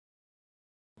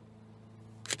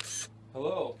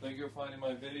Hello, thank you for finding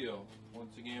my video.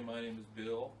 Once again, my name is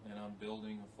Bill and I'm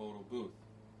building a photo booth.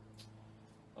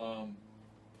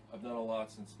 I've done a lot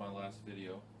since my last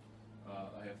video.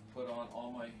 I have put on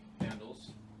all my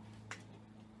handles.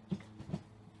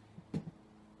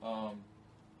 I've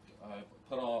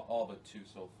put on all but two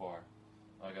so far.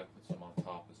 I got to put some on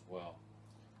top as well.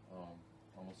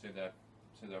 I'm going to say that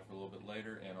for a little bit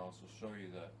later and also show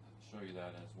you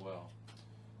that as well.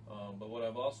 But what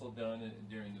I've also done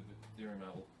during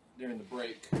the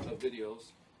break of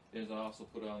videos is I also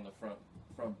put on the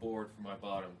front board for my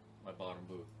bottom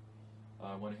booth.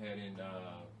 I went ahead and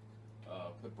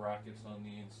put brackets on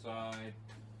the inside,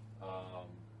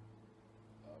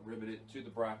 riveted to the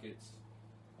brackets.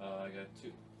 I got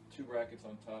two brackets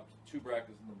on top, two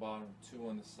brackets on the bottom, two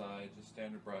on the side, just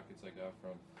standard brackets I got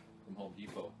from Home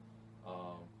Depot.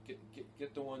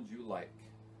 Get the ones you like.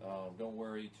 Don't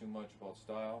worry too much about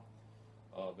style,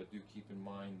 but do keep in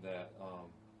mind that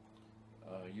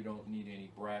you don't need any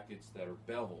brackets that are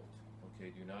beveled.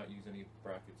 Okay, do not use any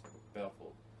brackets that are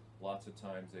beveled. Lots of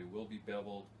times they will be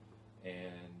beveled,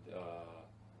 and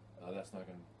that's not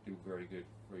going to do very good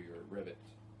for your rivet.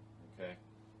 Okay,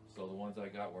 so the ones I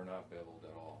got were not beveled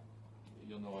at all.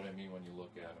 You'll know what I mean when you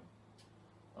look at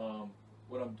them.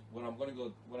 What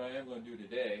I am going to do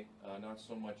today, not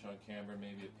so much on camera,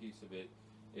 maybe a piece of it,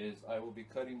 is I will be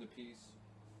cutting the piece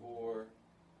for,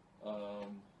 got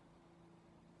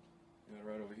it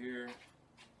right over here.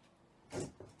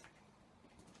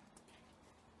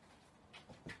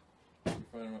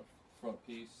 Front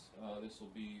piece. This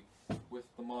will be with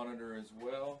the monitor as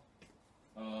well.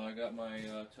 I got my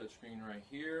touchscreen right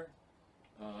here.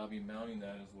 I'll be mounting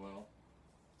that as well.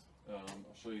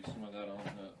 I'll show you some of that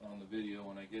on the video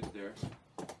when I get there.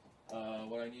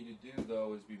 What I need to do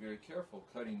though is be very careful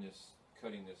cutting this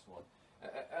one.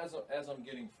 As I'm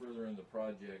getting further in the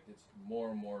project, it's more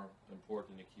and more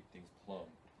important to keep things plumb,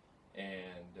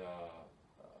 and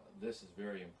this is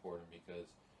very important because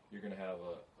you're going to have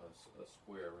a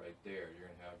square right there. You're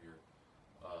going to have your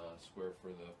square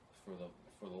for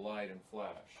the light and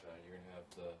flash. You're going to have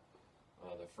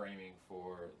the framing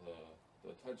for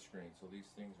the touchscreen. So these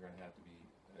things are going to have to be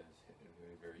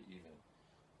very even,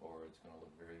 or it's going to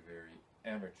look very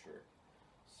amateur.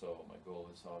 So my goal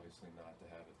is obviously not to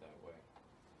have it that way.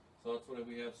 So that's what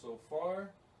we have so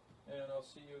far, and I'll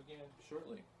see you again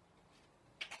shortly.